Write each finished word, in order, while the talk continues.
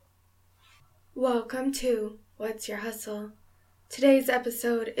Welcome to What's Your Hustle? Today's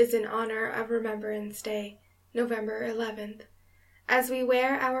episode is in honor of Remembrance Day, November 11th. As we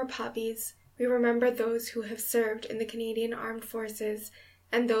wear our poppies, we remember those who have served in the Canadian Armed Forces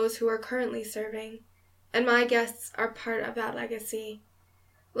and those who are currently serving, and my guests are part of that legacy.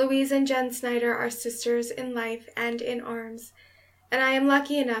 Louise and Jen Snyder are sisters in life and in arms, and I am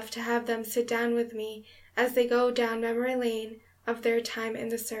lucky enough to have them sit down with me as they go down memory lane of their time in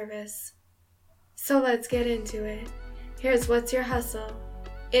the service. So let's get into it. Here's What's Your Hustle?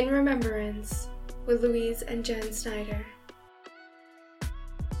 In Remembrance with Louise and Jen Snyder.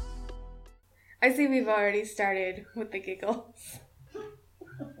 I see we've already started with the giggles.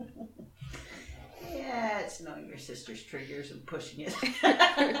 Yeah, it's knowing your sister's triggers and pushing it.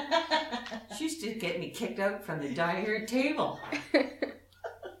 She used to get me kicked out from the dining room table.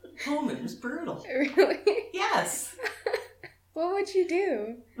 Oh, it was brutal. Really? Yes. What would you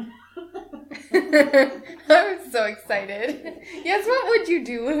do? I'm so excited. Yes, what would you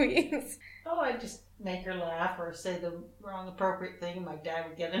do, Louise? Oh, I'd just make her laugh or say the wrong appropriate thing, and my dad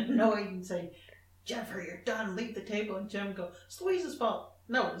would get annoyed and say, "Jennifer, you're done. Leave the table." And Jim would go, "It's Louise's fault."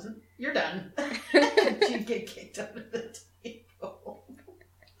 "No, it isn't. You're done." She'd get kicked out of the table.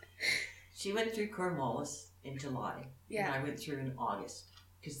 She went through Cornwallis in July. Yeah. And I went through in August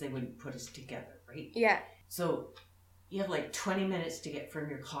because they wouldn't put us together, right? Yeah. So you have like 20 minutes to get from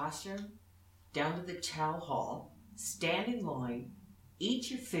your classroom down to the chow hall, stand in line,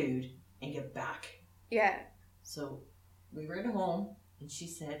 eat your food, and get back. Yeah. So we were at home, and she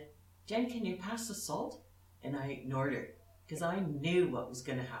said, "Jen, can you pass the salt?" And I ignored her because I knew what was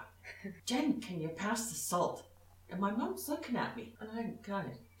going to happen. "Jen, can you pass the salt?" And my mom's looking at me, and I'm kind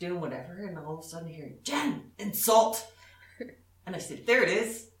of doing whatever, and all of a sudden I hear, "Jen, and salt." And I said, "There it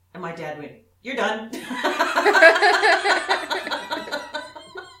is." And my dad went, "You're done."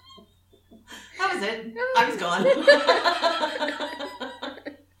 That was it. I was gone.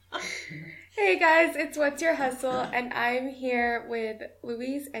 Hey guys, it's What's Your Hustle, and I'm here with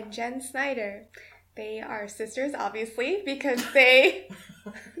Louise and Jen Snyder. They are sisters, obviously, because they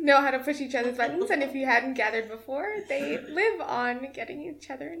know how to push each other's buttons, and if you hadn't gathered before, they live on getting each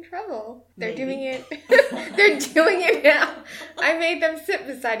other in trouble. They're doing it. They're doing it now. I made them sit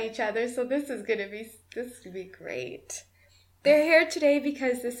beside each other, so this is gonna be great. They're here today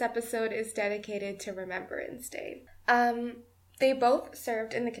because this episode is dedicated to Remembrance Day. They both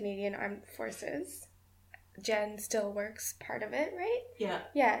served in the Canadian Armed Forces. Jen still works part of it, right? Yeah.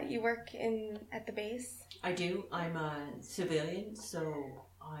 Yeah, you work at the base. I do. I'm a civilian, so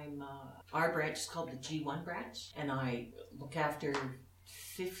our branch is called the G1 branch, and I look after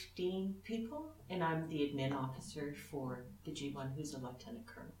 15 people, and I'm the admin officer for the G1, who's a lieutenant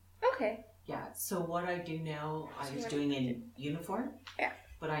colonel. Okay. Yeah, so what I do now, I was doing in uniform. Yeah.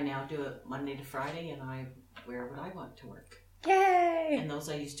 But I now do it Monday to Friday, and I wear what I want to work. Yay! And those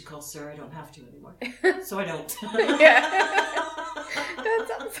I used to call sir, I don't have to anymore. So I don't. Yeah.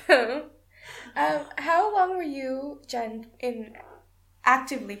 That's awesome. How long were you, Jen,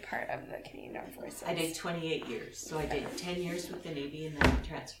 actively part of the Canadian Armed Forces? I did 28 years. So I did 10 years with the Navy, and then I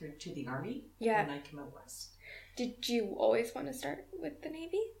transferred to the Army. Yeah. And I came out west. Did you always want to start with the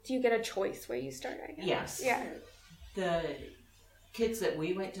Navy? Do you get a choice where you start, I guess? Yes. Yeah. The kids that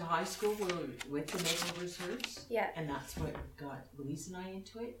we went to high school were with the Naval Reserves. Yeah. And that's what got Louise and I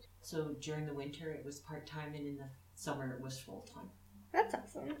into it. So during the winter it was part-time, and in the summer it was full-time. That's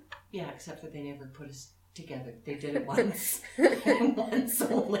awesome. Yeah, except that they never put us together. They did it once. Once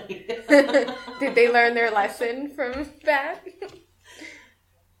only. Did they learn their lesson from that?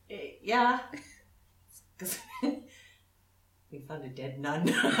 Yeah. Because we found a dead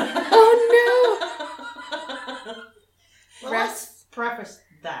nun. Oh no! Well, let's preface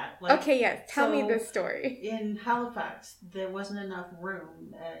that. Okay, yes. Tell me this story. In Halifax, there wasn't enough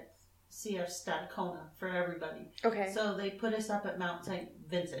room at CF Stadacona for everybody. Okay. So they put us up at Mount St.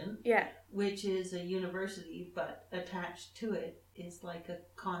 Vincent, Yeah. which is a university, but attached to it is like a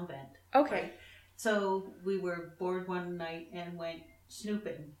convent. Okay. Right? So we were bored one night and went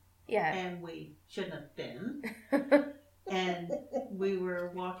snooping. Yeah. And we shouldn't have been. And we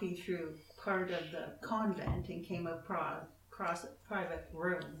were walking through part of the convent and came across a private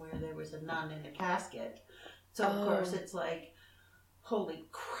room where there was a nun in a casket. So, of course, it's like, holy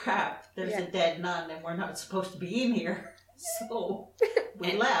crap, there's a dead nun and we're not supposed to be in here. So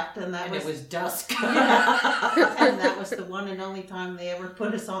we left, and it was dusk. Yeah. And that was the one and only time they ever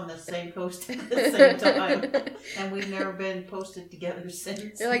put us on the same coast at the same time. And we've never been posted together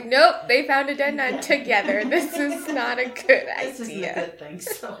since. They're like, nope, they found a dead nun together. This is not a good idea. This isn't a good thing,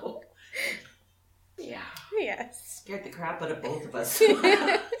 so... Yeah. Yes. Scared the crap out of both of us.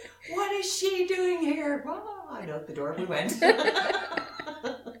 What is she doing here? Oh, and out the door we went.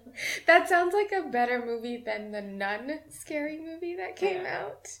 That sounds like a better movie than the Nun scary movie that came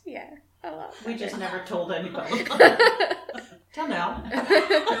out. Yeah, a lot better. We just never told anybody. Till now.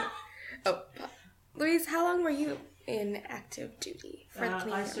 Oh, Louise, how long were you in active duty? For the I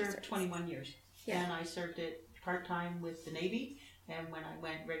Canadian served Service? 21 years. Yeah. And I served it part-time with the Navy. And when I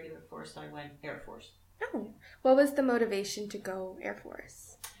went regular force, I went Air Force. Oh, what was the motivation to go Air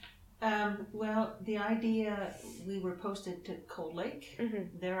Force? Well, the idea, we were posted to Cold Lake.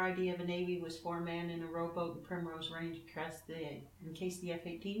 Mm-hmm. Their idea of a Navy was 4 men in a rowboat in Primrose Range in case the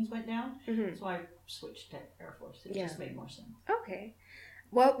F-18s went down. Mm-hmm. So I switched to Air Force. It just made more sense. Okay.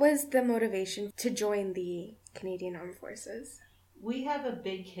 What was the motivation to join the Canadian Armed Forces? We have a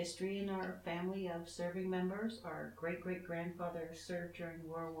big history in our family of serving members. Our great-great-grandfather served during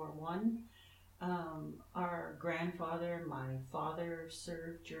World War One. Our grandfather, my father,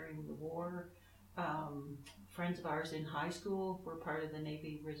 served during the war. Friends of ours in high school were part of the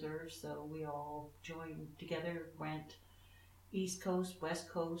Navy Reserve, so we all joined together, went East Coast, West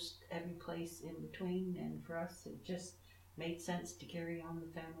Coast, every place in between, and for us it just made sense to carry on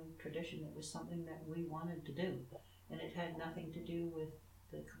the family tradition. It was something that we wanted to do, and it had nothing to do with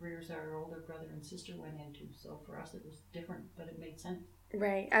the careers our older brother and sister went into, so for us it was different, but it made sense.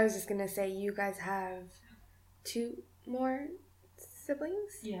 Right. I was just going to say, you guys have 2 more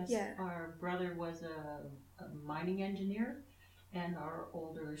siblings? Yes. Yeah. Our brother was a mining engineer, and our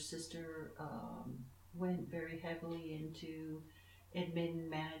older sister went very heavily into admin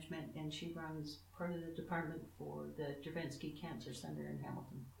management, and she runs part of the department for the Dravinsky Cancer Center in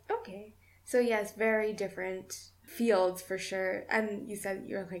Hamilton. Okay. So yes, very different fields for sure. And you said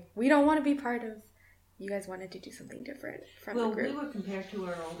you're like, we don't want to be part of... You guys wanted to do something different from the group. Well, we were compared to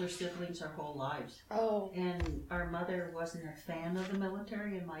our older siblings our whole lives. Oh. And our mother wasn't a fan of the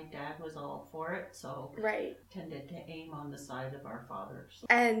military, and my dad was all for it, so Right. tended to aim on the side of our father. So.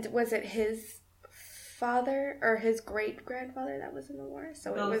 And was it his father or his great-grandfather that was in the war?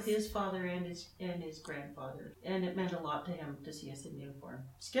 So Both it was his father and his grandfather. And it meant a lot to him to see us in uniform.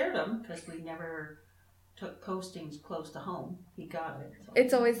 Scared him, because we never took postings close to home. He got it. So.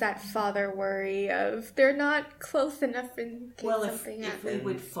 It's always that father worry of they're not close enough in case Well, something if we happens.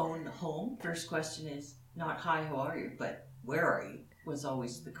 would phone home, first question is not hi, how are you, but where are you was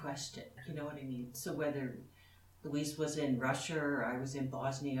always the question. You know what I mean? So whether Louise was in Russia or I was in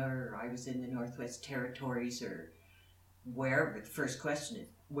Bosnia or I was in the Northwest Territories or wherever, the first question is,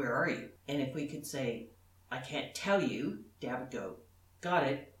 where are you? And if we could say, I can't tell you, Dad would go, got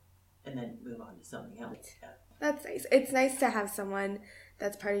it, and then move on to something else. Yeah. That's nice. It's nice to have someone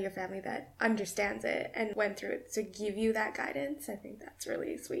that's part of your family that understands it and went through it to give you that guidance. I think that's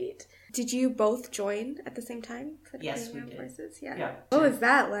really sweet. Did you both join at the same time? For the Yes, Canadian we Armed did. Forces? Yeah. Yeah. What was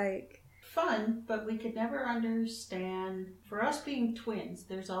that like? Fun, but we could never understand. For us being twins,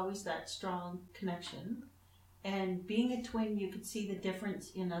 there's always that strong connection. And being a twin, you could see the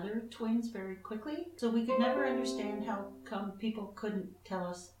difference in other twins very quickly. So we could never understand how come people couldn't tell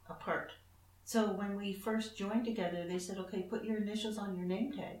us apart. So when we first joined together, they said, okay, put your initials on your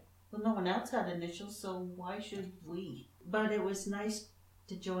name tag. Well, no one else had initials, so why should we? But it was nice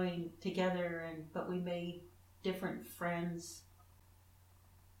to join together, but we made different friends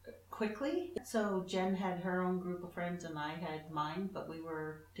quickly. So Jen had her own group of friends and I had mine, but we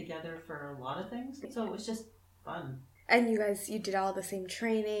were together for a lot of things. So it was just fun. And you did all the same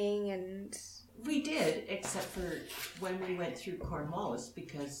training and... We did, except for when we went through Cornwallis,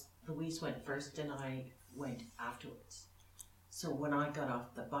 because Louise went first and I went afterwards. So when I got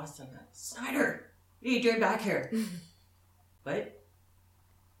off the bus, I got, Snyder, what are you doing back here? But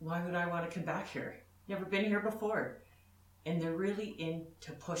why would I want to come back here? Never been here before. And they're really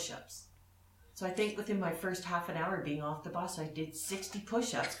into push-ups. So I think within my first half an hour being off the bus, I did 60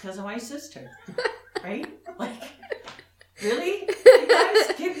 push-ups because of my sister. Right? Like, really? You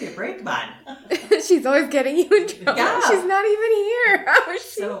guys, give me a break, man. She's always getting you in trouble. Yeah. She's not even here. How is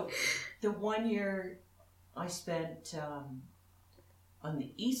she? So the 1 year I spent on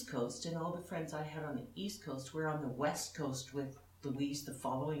the East Coast, and all the friends I had on the East Coast were on the West Coast with Louise the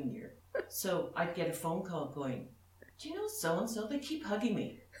following year. So I'd get a phone call going, do you know so-and-so? They keep hugging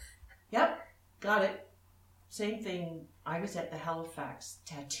me. Yep, got it. Same thing. I was at the Halifax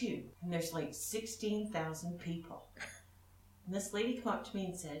Tattoo, and there's like 16,000 people. And this lady came up to me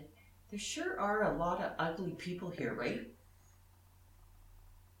and said, there sure are a lot of ugly people here, right?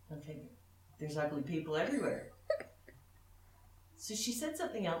 I'm thinking, there's ugly people everywhere. So she said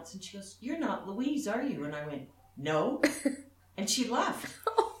something else, and she goes, you're not Louise, are you? And I went, no. And she left.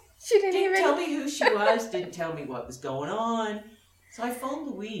 She didn't Didn't even... tell me who she was, didn't tell me what was going on. So I phoned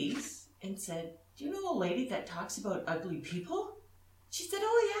Louise and said, do you know a lady that talks about ugly people? She said,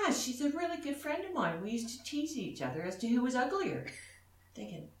 oh yeah, she's a really good friend of mine. We used to tease each other as to who was uglier.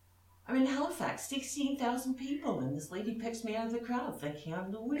 Thinking, I'm in Halifax, 16,000 people, and this lady picks me out of the crowd thinking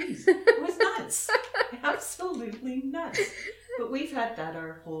I'm Louise. It was nuts. Absolutely nuts. But we've had that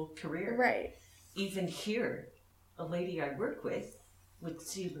our whole career. Right. Even here, a lady I work with would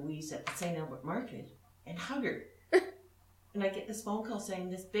see Louise at the St. Albert Market and hug her. And I get this phone call saying,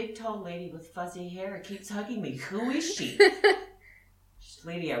 this big tall lady with fuzzy hair keeps hugging me. Who is she? She's the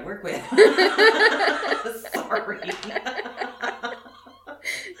lady I work with. Sorry.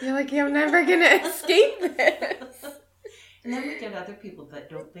 You're like, I'm never going to escape this. And then we get other people that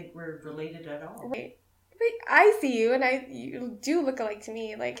don't think we're related at all. Right. But I see you, and you do look alike to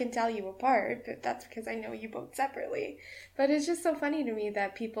me. Like, I can tell you apart, but that's because I know you both separately. But it's just so funny to me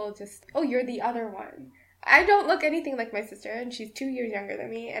that people just, oh, you're the other one. I don't look anything like my sister, and she's 2 years younger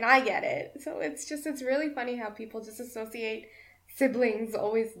than me, and I get it. So it's really funny how people just associate siblings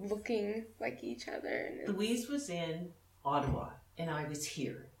always looking like each other. And Louise was in Ottawa, and I was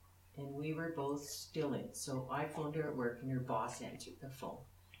here, and we were both still in. So I phoned her at work, and her boss answered the phone.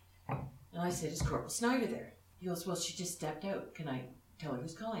 And I said, is Corporal Snyder there? He goes, well, she just stepped out. Can I tell her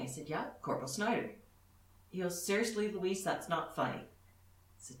who's calling? I said, yeah, Corporal Snyder. He goes, seriously, Louise, that's not funny.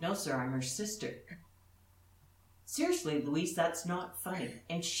 I said, no, sir, I'm her sister. Seriously, Louise, that's not funny.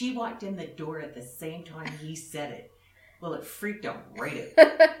 And she walked in the door at the same time he said it. Well, it freaked him right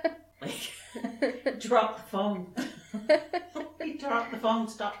out. Like, Drop the phone. He dropped the phone,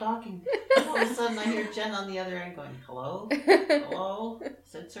 stopped talking. All of a sudden I hear Jen on the other end going, hello? Hello? I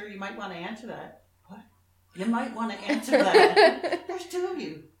said, sir, you might want to answer that. What? You might want to answer that. There's two of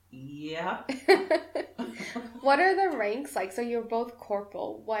you. Yeah. What are the ranks like? So you're both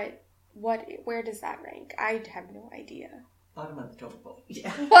corporal. Where does that rank? I have no idea. bottom of the totem pole.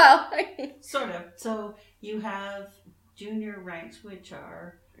 Yeah. Well, Sort of. So you have junior ranks, which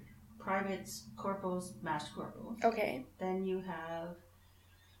are privates, corporals, master corporals. okay. Then you have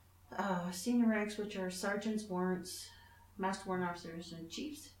senior ranks, which are sergeants, warrants, master warrant officers, and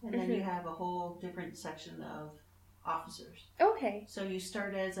chiefs. And then you have a whole different section of officers. Okay. So you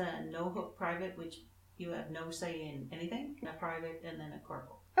start as a no-hook private, which you have no say in anything, a private, and then a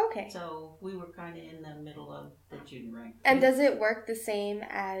corporal. Okay. So we were kind of in the middle of the junior rank. And does it work the same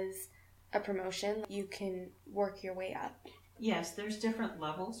as a promotion? You can work your way up. Yes, there's different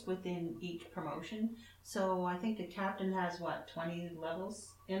levels within each promotion. So I think the captain has, 20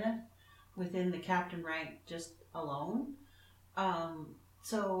 levels in it within the captain rank just alone.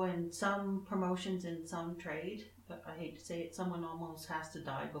 So in some promotions in some trade, but I hate to say it, someone almost has to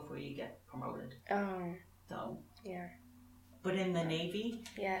die before you get promoted. Oh. So Yeah. But in the Navy,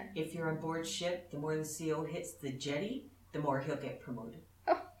 Yeah. if you're on board ship, the more the CO hits the jetty, the more he'll get promoted.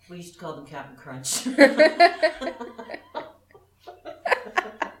 Oh. We used to call them Captain Crunch.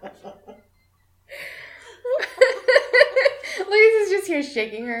 Louise is just here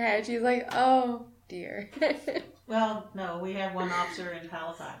shaking her head. She's like, oh dear. Well, no, we have one officer in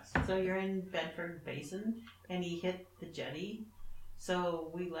Halifax. So you're in Bedford Basin, and he hit the jetty.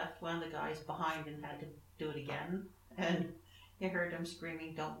 So we left one of the guys behind and had to do it again. And you heard him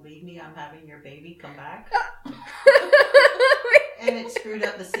screaming, "Don't leave me, I'm having your baby, come back." And it screwed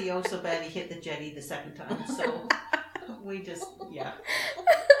up the CO so bad he hit the jetty the second time. So we just, yeah.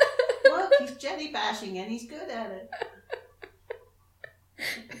 Look, he's jetty bashing and he's good at it.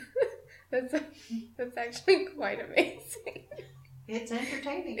 That's actually quite amazing. It's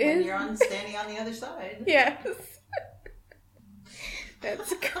entertaining when you're standing on the other side. Yes.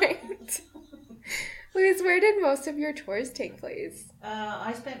 That's great. Louise, where did most of your tours take place?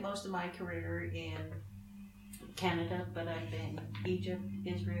 I spent most of my career in Canada, but I've been Egypt,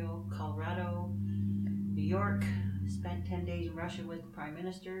 Israel, Colorado, New York. Spent 10 days in Russia with the Prime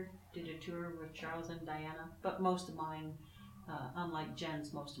Minister. Did a tour with Charles and Diana. But most of mine, unlike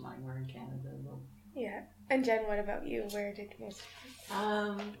Jen's, most of mine were in Canada, though. Yeah. And Jen, what about you? Where did most?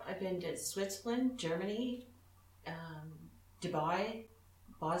 I've been to Switzerland, Germany, Dubai,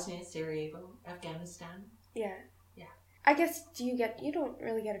 Bosnia, Sarajevo, Afghanistan. Yeah. Yeah. I guess you don't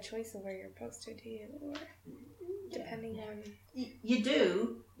really get a choice of where you're posted, do you? Or depending on. You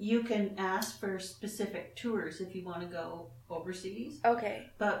do. You can ask for specific tours if you want to go overseas. Okay.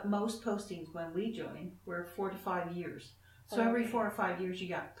 But most postings when we joined were 4 to 5 years. So every 4 or 5 years you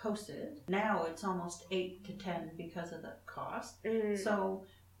got posted. Now it's almost 8 to 10 because of the cost. Mm. So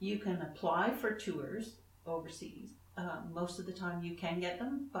you can apply for tours overseas. Most of the time you can get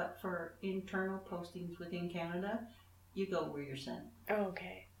them, but for internal postings within Canada, you go where you're sent.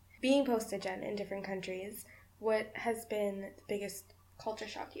 Okay. Being posted, Jen, in different countries, what has been the biggest culture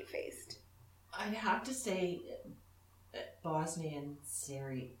shock you faced? I'd have to say Bosnian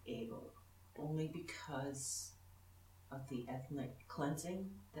Sarajevo, only because of the ethnic cleansing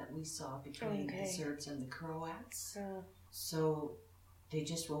that we saw between the Serbs and the Croats. So they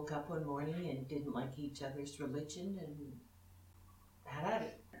just woke up one morning and didn't like each other's religion and had at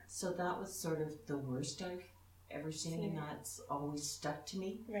it. So that was sort of the worst I've ever seen, and that's always stuck to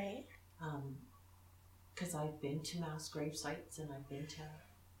me. Right. Because I've been to mass grave sites and I've been to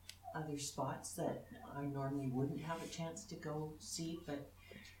other spots that I normally wouldn't have a chance to go see, but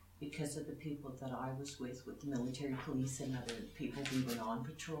because of the people that I was with the military police and other people, we were on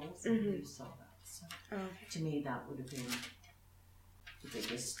patrols and we saw that. So to me, that would have been the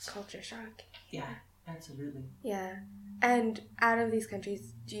biggest culture shock. Yeah, absolutely. Yeah. And out of these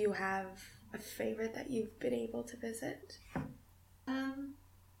countries, do you have a favorite that you've been able to visit?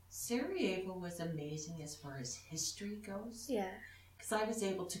 Sarajevo was amazing as far as history goes. Yeah. Because I was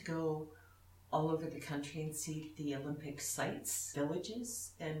able to go all over the country and see the Olympic sites,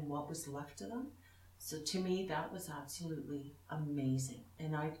 villages, and what was left of them. So to me, that was absolutely amazing.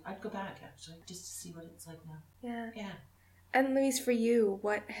 And I'd go back, actually, just to see what it's like now. Yeah. Yeah. And Louise, for you,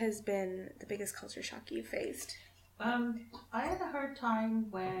 what has been the biggest culture shock you faced? I had a hard time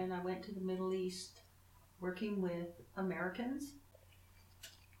when I went to the Middle East working with Americans.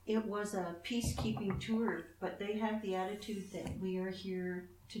 It was a peacekeeping tour, but they have the attitude that we are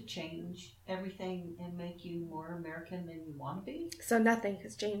here to change everything and make you more American than you want to be. So nothing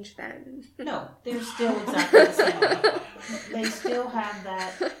has changed then? No, they're still exactly the same way. They still have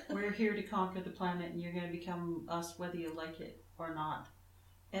that, we're here to conquer the planet and you're going to become us whether you like it or not.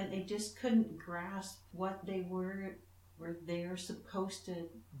 And they just couldn't grasp what they were they're supposed to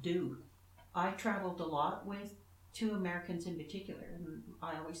do. I traveled a lot with two Americans in particular, and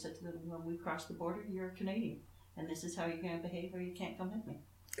I always said to them, when we cross the border, you're a Canadian, and this is how you're going to behave or you can't come with me.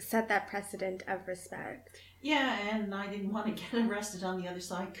 Set that precedent of respect. Yeah, and I didn't want to get arrested on the other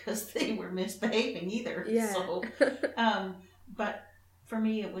side because they were misbehaving either. Yeah. So, but for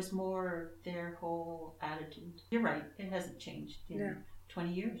me, it was more their whole attitude. You're right, it hasn't changed in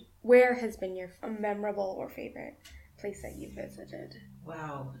 20 years. Where has been your memorable or favorite place that you visited?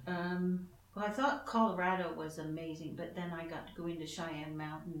 Wow. Well, I thought Colorado was amazing, but then I got to go into Cheyenne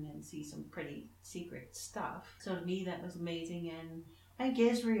Mountain and see some pretty secret stuff. So to me, that was amazing. And I think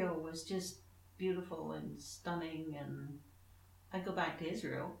Israel was just beautiful and stunning. And I'd go back to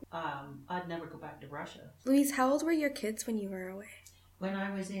Israel. I'd never go back to Russia. Louise, how old were your kids when you were away? When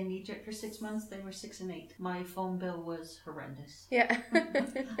I was in Egypt for 6 months, they were 6 and 8. My phone bill was horrendous. Yeah.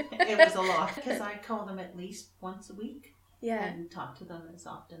 It was a lot because I called them at least once a week. Yeah. And talked to them as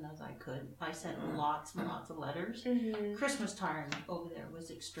often as I could. I sent lots and lots of letters. Mm-hmm. Christmas time over there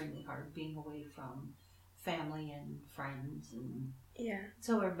was extremely hard, being away from family and friends. And yeah.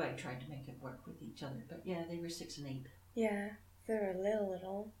 so everybody tried to make it work with each other. But yeah, they were 6 and 8. Yeah. They were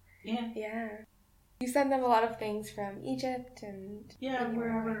little. Yeah. Yeah. You send them a lot of things from Egypt and... Yeah,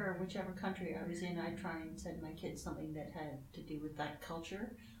 wherever or whichever country I was in, I try and send my kids something that had to do with that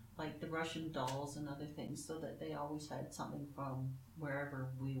culture. Like the Russian dolls and other things, so that they always had something from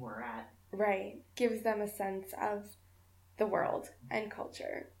wherever we were at. Right. Gives them a sense of the world and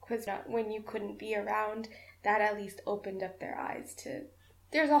culture. Because when you couldn't be around, that at least opened up their eyes to...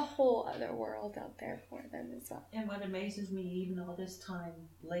 There's a whole other world out there for them as well. And what amazes me, even all this time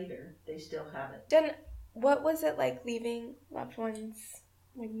later, they still have it. Jen, what was it like leaving loved ones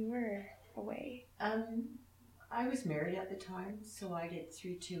when you were away? I was married at the time, so I did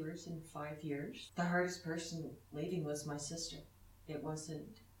 3 tours in 5 years. The hardest person leaving was my sister. It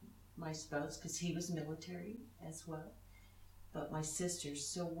wasn't my spouse, because he was military as well, but my sister.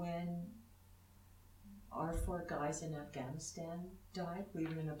 So when our 4 guys in Afghanistan died, we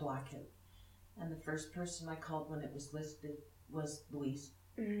were in a blackout. And the first person I called when it was listed was Louise.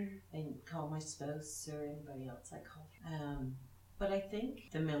 Mm-hmm. I didn't call my spouse or anybody else I called. But I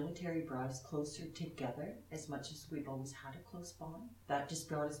think the military brought us closer together as much as we've always had a close bond. That just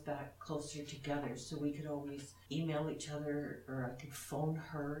brought us back closer together, so we could always email each other, or I could phone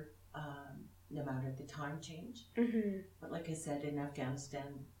her, no matter the time change. Mm-hmm. But like I said, in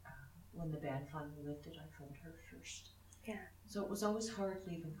Afghanistan, when the ban finally lifted, I phoned her first. Yeah. So it was always hard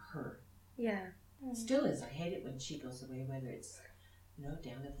leaving her. Yeah. It still is. I hate it when she goes away, whether it's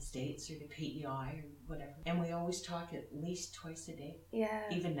down to the States or to PEI or whatever. And we always talk at least twice a day. Yeah.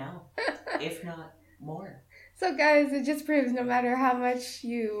 Even now, if not more. So guys, it just proves no matter how much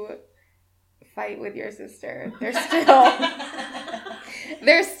you fight with your sister, there's still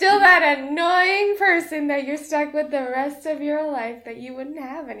There's still that annoying person that you're stuck with the rest of your life that you wouldn't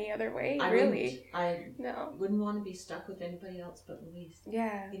have any other way, really. I No. wouldn't want to be stuck with anybody else but Louise.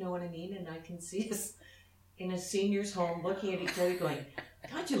 Yeah. You know what I mean? And I can see us in a senior's home looking at each other going,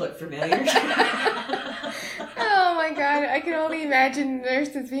 God, you look familiar. Oh my God, I can only imagine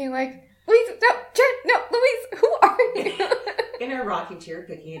nurses being like, Louise, no, Jen, no, Louise, who are you? In our rocking chair,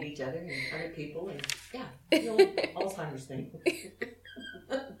 picking at each other and other people, and yeah, the old Alzheimer's thing.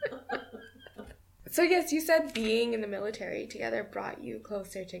 So yes, you said being in the military together brought you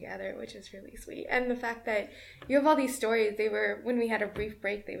closer together, which is really sweet. And the fact that you have all these stories, when we had a brief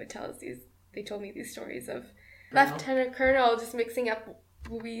break, they told me these stories of Lieutenant Colonel just mixing up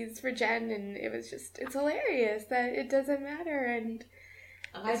Louise for Jen, and it's hilarious that it doesn't matter. And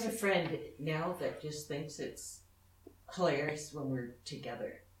I have a friend now that just thinks it's hilarious when we're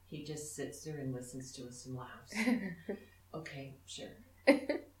together. He just sits there and listens to us and laughs. Okay, sure.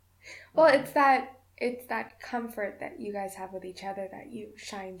 Well, it's that comfort that you guys have with each other that you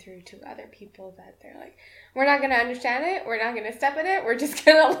shine through to other people, that they're like, we're not going to understand it, we're not going to step in it, we're just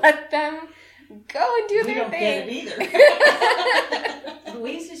going to let them go and do their thing. We don't get it either.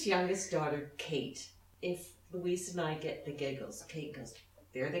 Louise's youngest daughter, Kate, if Louise and I get the giggles, Kate goes,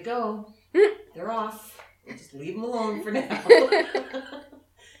 there they go. They're off. We'll just leave them alone for now.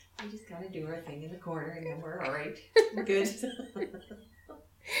 We just got to do our thing in the corner and then we're all right. We're good.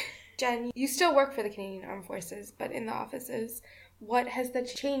 Jen, you still work for the Canadian Armed Forces, but in the offices. What has the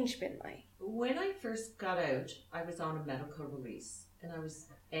change been like? When I first got out, I was on a medical release. And I was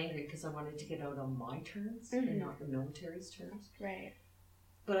angry because I wanted to get out on my terms and not the military's terms. Right.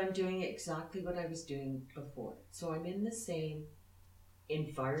 But I'm doing exactly what I was doing before. So I'm in the same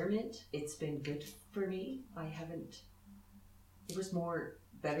environment. It's been good for me. It was more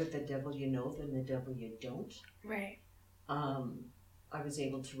better the devil you know than the devil you don't. Right. I was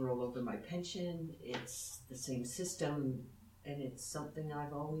able to roll over my pension. It's the same system, and it's something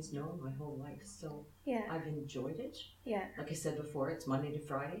I've always known my whole life. So yeah, I've enjoyed it. Yeah. Like I said before, it's Monday to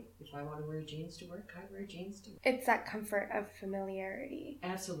Friday. If I want to wear jeans to work, I wear jeans to work. It's that comfort of familiarity.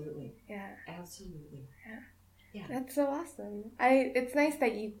 Absolutely. Yeah. Absolutely. Yeah. That's so awesome. It's nice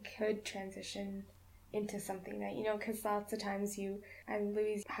that you could transition into something that, because lots of times and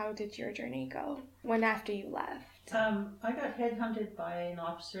Louise, how did your journey go when after you left? I got headhunted by an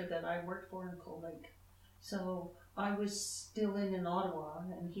officer that I worked for in Cold Lake. So I was still in Ottawa,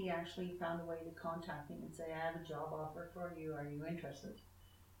 and he actually found a way to contact me and say, I have a job offer for you, are you interested?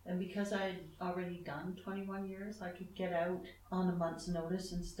 And because I had already done 21 years, I could get out on a month's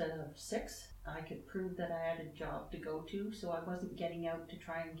notice instead of 6. I could prove that I had a job to go to, so I wasn't getting out to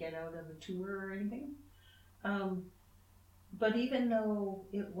try and get out of a tour or anything. But even though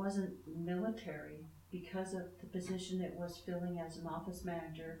it wasn't military, because of the position it was filling as an office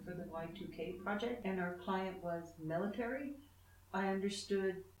manager for the Y2K project, and our client was military, I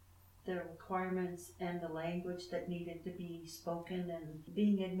understood the requirements and the language that needed to be spoken, and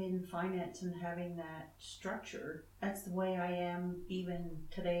being admin finance and having that structure, that's the way I am even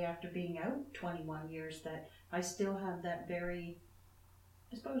today after being out 21 years, that I still have that very,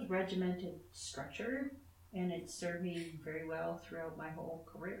 I suppose, regimented structure, and it served me very well throughout my whole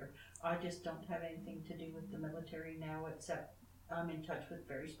career. I just don't have anything to do with the military now, except I'm in touch with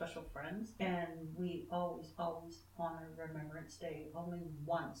very special friends, and we always honor Remembrance Day. Only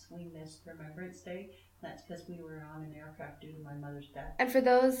once we missed Remembrance Day. That's because we were on an aircraft due to my mother's death. And for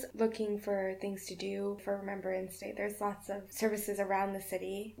those looking for things to do for Remembrance Day, there's lots of services around the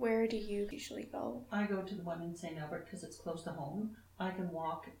city. Where do you usually go? I go to the one in St. Albert because it's close to home. I can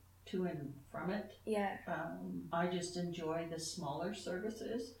walk to and from it. Yeah. I just enjoy the smaller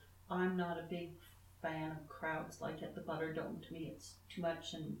services. I'm not a big fan of crowds like at the Butterdome. To me, it's too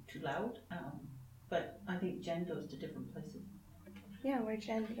much and too loud. But I think Jen goes to different places. Yeah, where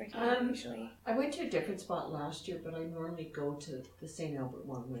Jen usually? I went to a different spot last year, but I normally go to the St. Albert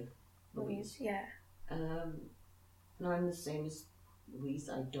one with Louise. Yeah. And I'm the same as Louise.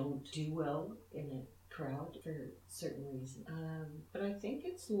 I don't do well in a crowd for certain reasons. But I think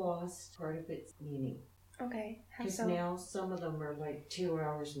it's lost part of its meaning. Okay. How Because so? now some of them are like 2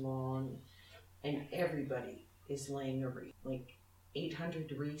 hours long, and everybody is laying a wreath. Like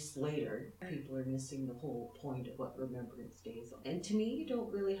 800 wreaths later, people are missing the whole point of what Remembrance Day is. And to me, you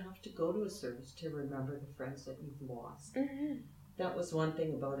don't really have to go to a service to remember the friends that you've lost. Mm-hmm. That was one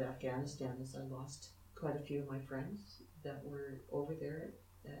thing about Afghanistan, is I lost quite a few of my friends that were over there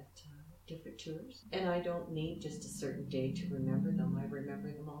at different tours. And I don't need just a certain day to remember them. I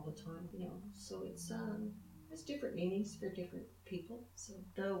remember them all the time, So it's has different meanings for different people. So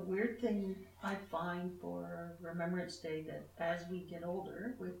The weird thing I find for Remembrance Day, that as we get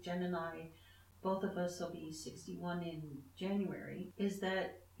older, with Jen and I, both of us will be 61 in January, is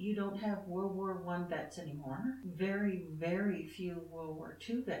that you don't have World War I vets anymore. Very, very few World War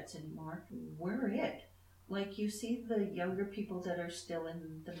II vets anymore. We're it. Like, you see the younger people that are still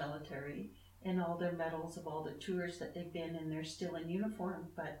in the military and all their medals of all the tours that they've been, and they're still in uniform,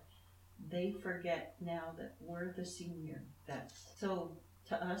 but they forget now that we're the senior vets. So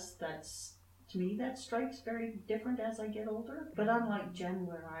to us, to me, that strikes very different as I get older. But unlike Jen,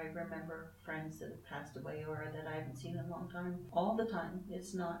 where I remember friends that have passed away or that I haven't seen in a long time, all the time,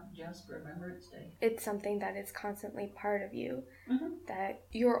 it's not just Remembrance Day. It's something that is constantly part of you, Mhm. that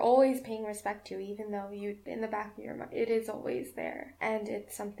you're always paying respect to, even though you, in the back of your mind, it is always there. And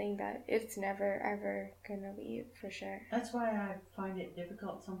it's something that it's never, ever gonna leave, for sure. That's why I find it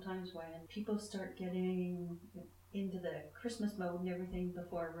difficult sometimes when people start getting into the Christmas mode and everything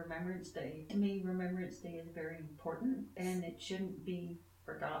before Remembrance Day. To me, Remembrance Day is very important and it shouldn't be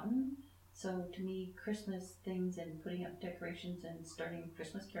forgotten. So to me, Christmas things and putting up decorations and starting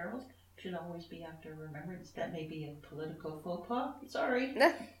Christmas carols should always be after Remembrance. That may be a political faux pas. Sorry.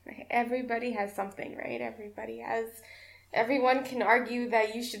 Everybody has something, right? Everyone can argue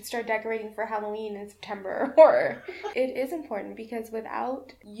that you should start decorating for Halloween in September, or it is important because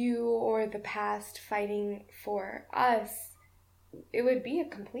without you or the past fighting for us, it would be a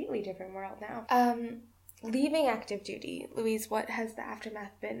completely different world now. Leaving active duty, Louise, what has the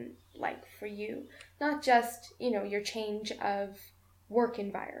aftermath been like for you? Not just, your change of work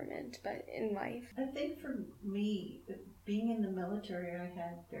environment, but in life. I think for me, being in the military, I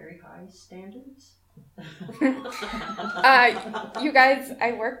had very high standards. You guys,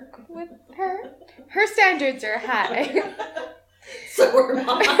 I work with her. Her standards are high. So are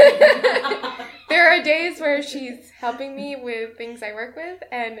mine. There are days where she's helping me with things I work with,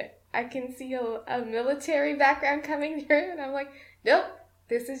 and I can see a military background coming through, and I'm like, nope,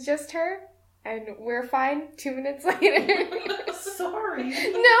 this is just her, and we're fine 2 minutes later. Sorry.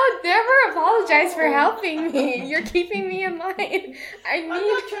 No, never apologize for helping me. You're keeping me in line. I'm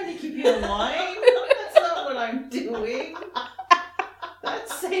not trying to keep you in line. That's not what I'm doing.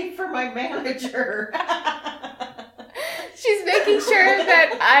 That's safe for my manager. She's making sure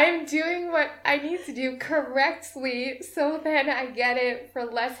that I'm doing what I need to do correctly so then I get it for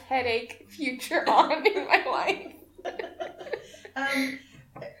less headache future on in my life.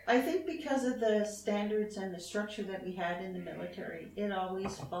 I think because of the standards and the structure that we had in the military, it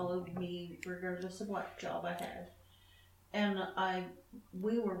always followed me regardless of what job I had. And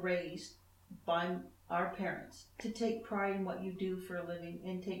we were raised by our parents to take pride in what you do for a living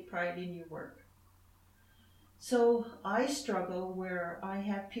and take pride in your work. So I struggle where I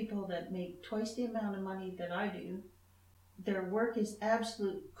have people that make twice the amount of money that I do. Their work is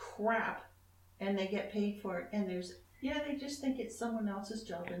absolute crap and they get paid for it, and they just think it's someone else's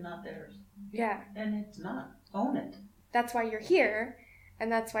job and not theirs. Yeah. And it's not. Own it. That's why you're here,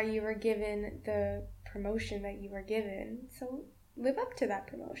 and that's why you were given the promotion that you were given. So live up to that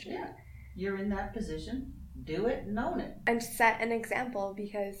promotion. Yeah. You're in that position. Do it and own it. And set an example,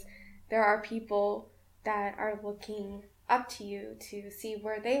 because there are people that are looking up to you to see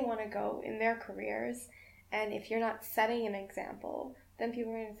where they want to go in their careers. And if you're not setting an example, then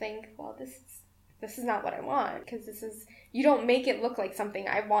people are going to think, well, this is not what I want, because you don't make it look like something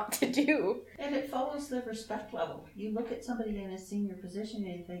I want to do. And it follows the respect level. You look at somebody in a senior position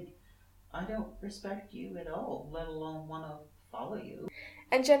and you think, I don't respect you at all, let alone want to follow you.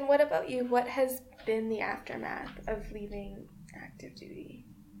 And Jen, what about you? What has been the aftermath of leaving active duty?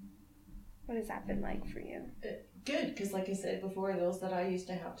 What has that been like for you? Good, because like I said before, those that I used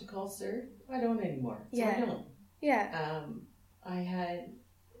to have to call sir, I don't anymore. So Yeah. I don't. Yeah. I had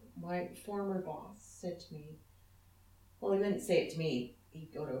my former boss said to me, well, he wouldn't say it to me.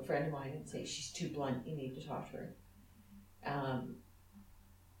 He'd go to a friend of mine and say, she's too blunt, you need to talk to her.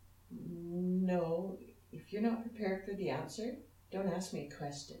 No, if you're not prepared for the answer, don't ask me a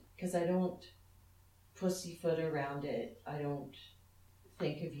question, because I don't pussyfoot around it. I don't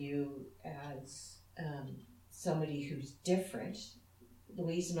think of you as somebody who's different.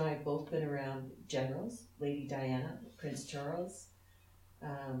 Louise and I have both been around generals, Lady Diana, Prince Charles,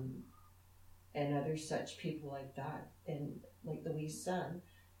 and other such people like that. And like Louise's son,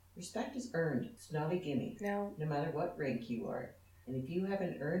 respect is earned. It's not a gimme. No. No matter what rank you are. And if you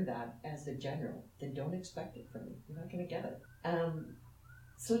haven't earned that as a general, then don't expect it from me. You're not going to get it.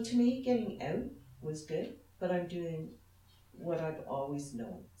 So to me, getting out was good, but I'm doing what I've always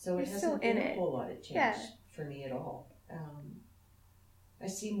known. So You're it still hasn't been in a it. whole lot of change Yeah. for me at all. I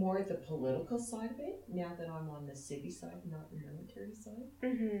see more the political side of it now that I'm on the city side, not the military side.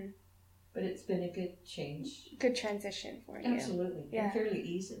 Mm-hmm. But it's been a good change. Good transition for you. Absolutely. Yeah. And fairly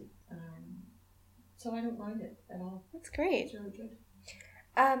easy. So I don't mind it at all. That's great. It's really good.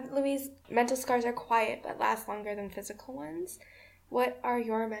 Louise, mental scars are quiet but last longer than physical ones. What are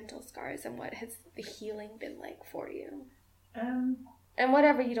your mental scars and what has the healing been like for you? And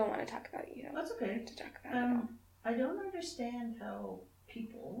whatever you don't want to talk about, you don't That's okay. have to talk about it all. I don't understand how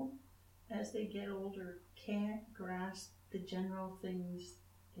people, as they get older, can't grasp the general things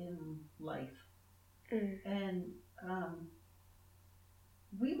in life. And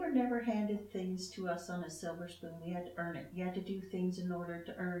we were never handed things to us on a silver spoon. We had to earn it. You had to do things in order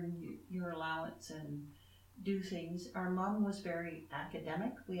to earn your allowance and do things. Our mom was very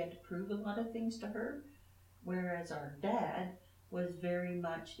academic. We had to prove a lot of things to her. Whereas our dad was very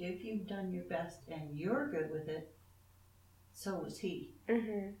much, if you've done your best and you're good with it, so was he.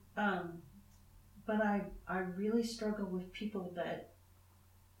 But I really struggle with people that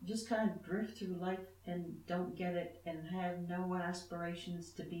just kind of drift through life and don't get it and have no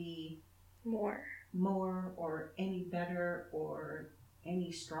aspirations to be more or any better or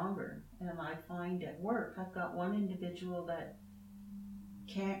any stronger. And I find at work, I've got one individual that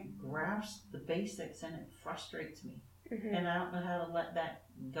can't grasp the basics and it frustrates me. And I don't know how to let that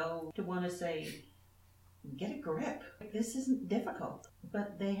go, to want to say, get a grip. This isn't difficult.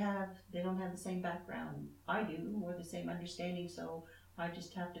 But they don't have the same background I do or the same understanding, so I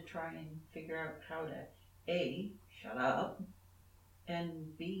just have to try and figure out how to A, shut up,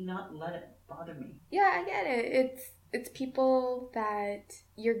 and B, not let it bother me. Yeah, I get it. It's people that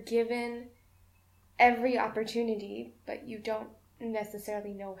you're given every opportunity, but you don't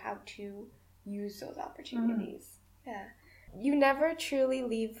necessarily know how to use those opportunities. Yeah. You never truly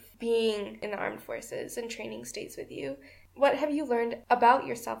leave being in the armed forces, and training stays with you. What have you learned about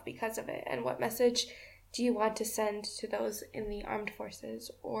yourself because of it, and what message do you want to send to those in the armed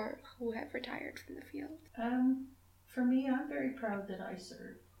forces or who have retired from the field? For me, I'm very proud that I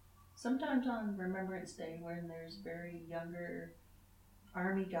served. Sometimes on Remembrance Day, when there's very younger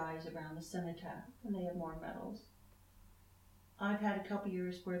Army guys around the cenotaph and they have more medals, I've had a couple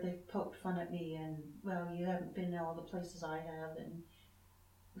years where they've poked fun at me and, well, you haven't been to all the places I have, and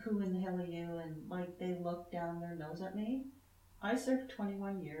who in the hell are you? And like they look down their nose at me. I served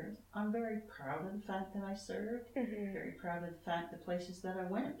 21 years. I'm very proud of the fact that I served. Very proud of the fact the places that I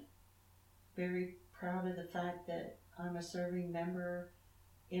went. Very proud of the fact that I'm a serving member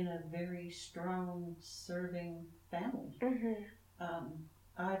in a very strong serving family.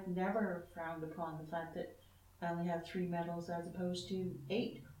 I've never frowned upon the fact that I only have 3 medals as opposed to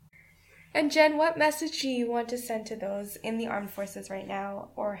 8. And Jen, what message do you want to send to those in the armed forces right now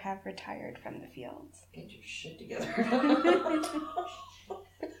or have retired from the field? Get your shit together.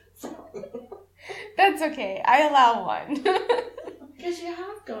 That's okay. I allow one. Because you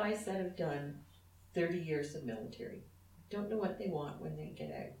have guys that have done 30 years of military. Don't know what they want when they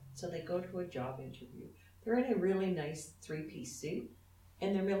get out. So they go to a job interview. They're in a really nice 3-piece suit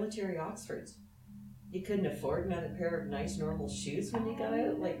and they're military Oxfords. You couldn't afford another pair of nice normal shoes when you got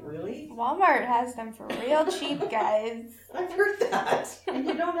out? Like, really? Walmart has them for real cheap, guys. I've heard that. And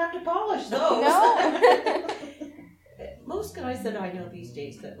you don't have to polish those. No. Most guys that I know these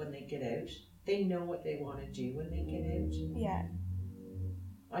days, that when they get out, they know what they want to do when they get out. Yeah.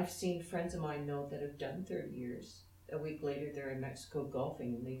 I've seen friends of mine know that have done 30 years. A week later, they're in Mexico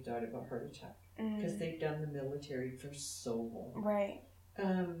golfing and they've died of a heart attack. Because they've done the military for so long. Right.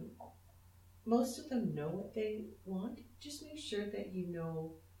 Most of them know what they want. Just make sure that you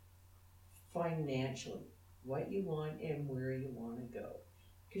know financially what you want and where you want to go.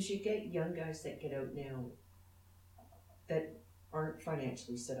 Because you get young guys that get out now that aren't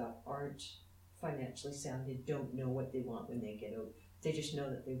financially set up, aren't financially sound, they don't know what they want when they get out. They just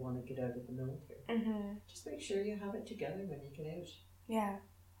know that they want to get out of the military. Just make sure you have it together when you get out. Yeah.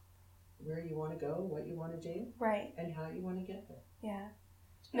 Where you want to go, what you want to do. Right. And how you want to get there. Yeah.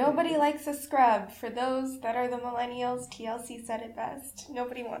 Nobody likes a scrub. For those that are the millennials, TLC said it best.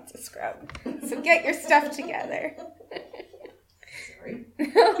 Nobody wants a scrub. So get your stuff together. Sorry.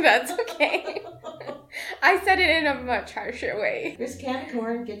 That's okay. I said it in a much harsher way. Here's a can of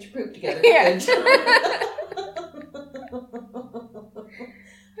corn, get your poop together. Yeah.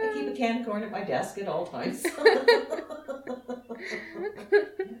 I keep a can of corn at my desk at all times.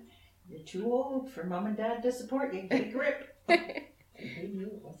 You're too old for mom and dad to support you. Get a grip. And who knew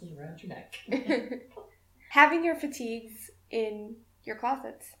it wasn't around your neck? Having your fatigues in your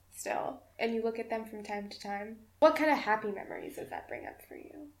closets still, and you look at them from time to time, what kind of happy memories does that bring up for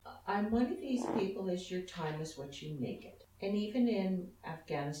you? I'm one of these people, is your time is what you make it. And even in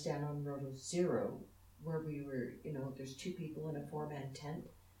Afghanistan on Roto Zero, where we were, there's 2 people in a 4-man tent.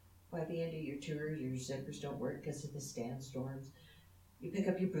 By the end of your tour, your zippers don't work because of the sandstorms. You pick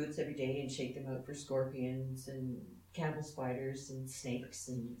up your boots every day and shake them out for scorpions and camel spiders and snakes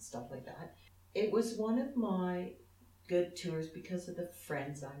and stuff like that. It was one of my good tours because of the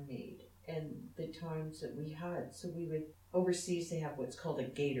friends I made and the times that we had. So we would, overseas they have what's called a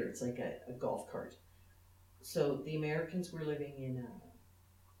gator. It's like a golf cart. So the Americans were living in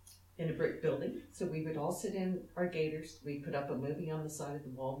a brick building. So we would all sit in our gators. We'd put up a movie on the side of the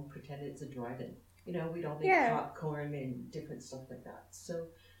wall and pretend it's a drive-in. We'd all make popcorn and different stuff like that. So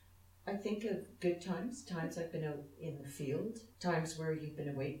I think of good times I've been out in the field, times where you've been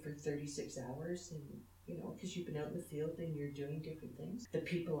awake for 36 hours and, because you've been out in the field and you're doing different things. The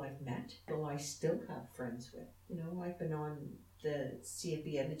people I've met, well, I still have friends with. I've been on the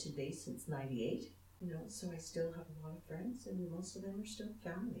CFB Edmonton base since 98. So I still have a lot of friends, and most of them are still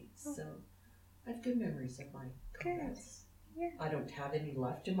family. So I have good memories of my comrades. Yeah. I don't have any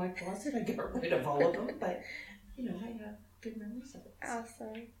left in my closet. I got rid of all of them, but I have good memories of it.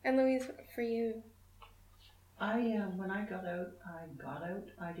 Awesome. And Louise, for you? When I got out.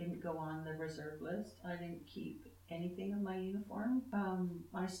 I didn't go on the reserve list. I didn't keep anything of my uniform.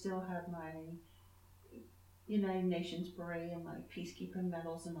 I still had my United Nations beret and my peacekeeping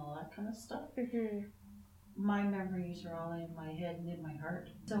medals and all that kind of stuff. Mm-hmm. My memories are all in my head and in my heart.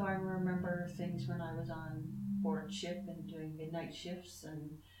 So I remember things when I was on board ship and doing midnight shifts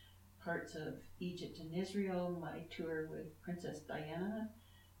and parts of Egypt and Israel, my tour with Princess Diana.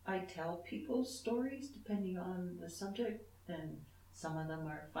 I tell people stories depending on the subject, and some of them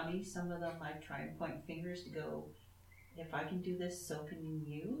are funny, some of them I try and point fingers to go, if I can do this, so can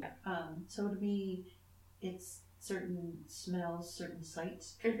you. So to me, it's certain smells, certain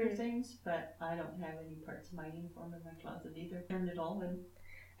sights trigger things, but I don't have any parts of my uniform in my closet either. Turned it all in.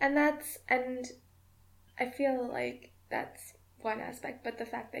 And I feel like that's one aspect, but the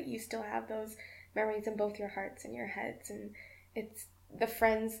fact that you still have those memories in both your hearts and your heads, and it's the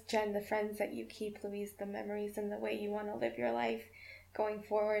friends, Jen, the friends that you keep, Louise, the memories and the way you want to live your life going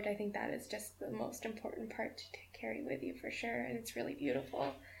forward. I think that is just the most important part to carry with you for sure, and it's really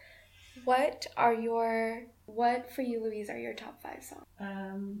beautiful. What for you, Louise, are your top 5 songs?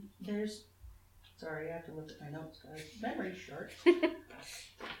 Sorry, I have to look at my notes, guys. Memory's short.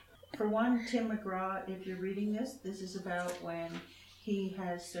 For one, Tim McGraw, if you're reading this is about when he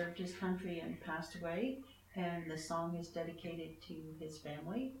has served his country and passed away, and the song is dedicated to his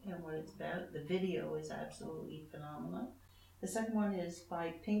family and what it's about. The video is absolutely phenomenal. The second one is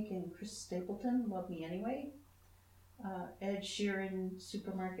by Pink and Chris Stapleton, Love Me Anyway. Ed Sheeran,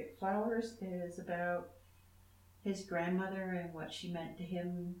 Supermarket Flowers, is about his grandmother and what she meant to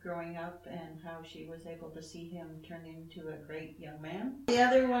him growing up and how she was able to see him turn into a great young man. The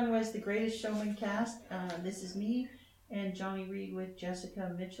other one was The Greatest Showman cast, This Is Me, and Johnny Reed with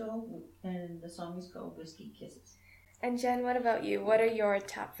Jessica Mitchell, and the song is called Whiskey Kisses. And Jen, what about you? What are your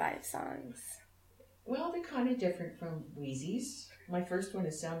top 5 songs? Well, they're kind of different from Wheezy's. My first one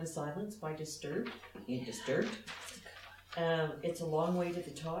is Sound of Silence by Disturbed. It's A Long Way to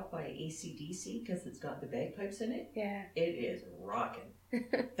the Top by AC/DC because it's got the bagpipes in it. Yeah. It is rocking.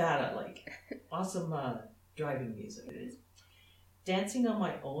 That I like. Awesome driving music it is. Dancing on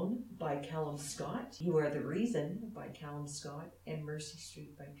My Own by Callum Scott. You Are the Reason by Callum Scott. And Mercy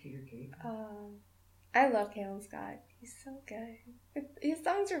Street by Peter Gabriel. I love Callum Scott. He's so good. His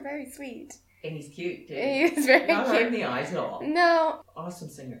songs are very sweet. And he's cute too. He's very Not cute. hard in the eyes at all. No. Awesome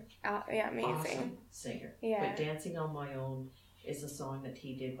singer. Yeah, amazing. Awesome singer. Yeah. But Dancing on My Own is a song that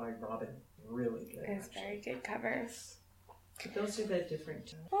he did by Robin. Really good. It's a very good cover. But those are the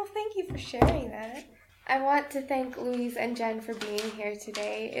different... Well, thank you for sharing that. I want to thank Louise and Jen for being here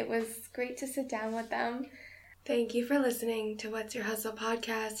today. It was great to sit down with them. Thank you for listening to What's Your Hustle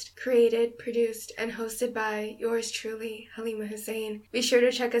podcast, created, produced, and hosted by yours truly, Halima Hussein. Be sure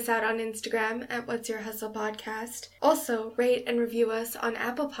to check us out on Instagram at What's Your Hustle podcast. Also, rate and review us on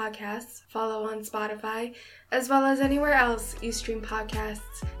Apple Podcasts, follow on Spotify, as well as anywhere else you stream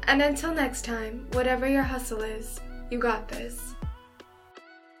podcasts. And until next time, whatever your hustle is, you got this.